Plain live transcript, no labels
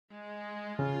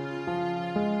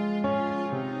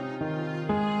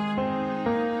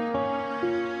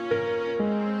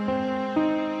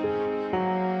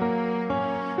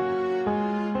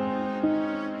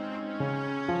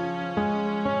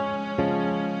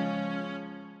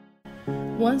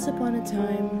Once upon a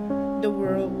time, the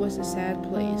world was a sad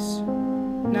place.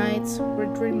 Nights were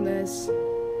dreamless,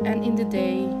 and in the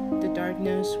day, the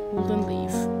darkness wouldn't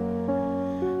leave.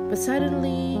 But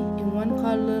suddenly, in one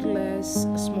colorless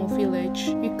small village,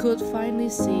 you could finally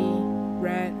see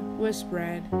red was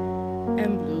red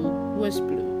and blue was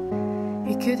blue.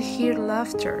 You could hear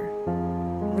laughter,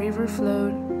 river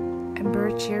flowed, and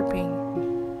bird chirping.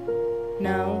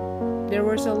 Now, there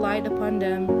was a light upon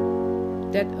them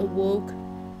that awoke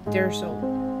their soul.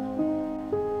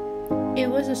 It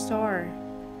was a star,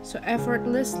 so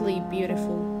effortlessly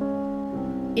beautiful.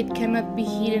 It cannot be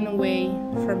hidden away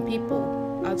from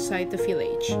people outside the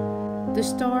village. The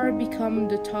star became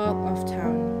the talk of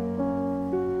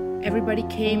town. Everybody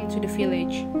came to the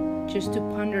village just to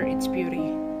ponder its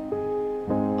beauty.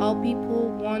 All people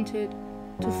wanted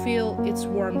to feel its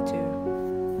warmth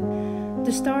too.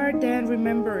 The star then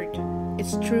remembered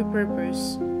its true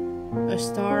purpose. A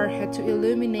star had to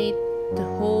illuminate the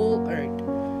whole earth.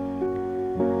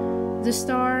 The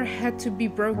star had to be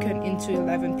broken into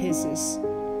 11 pieces,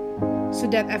 so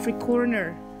that every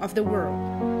corner of the world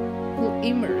will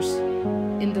immerse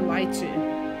in the light too.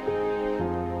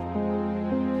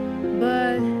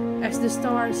 But as the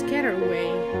stars scattered away,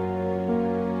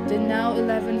 the now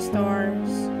 11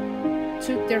 stars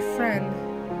took their friend,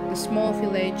 the small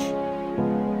village,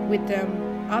 with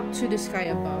them up to the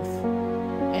sky above,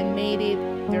 and made it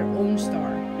their own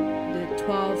star, the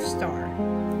 12th star.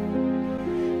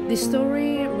 This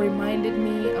story reminded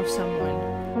me of someone.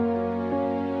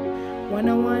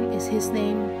 101 is his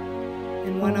name,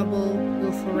 and Wannable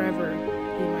will forever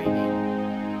be my name.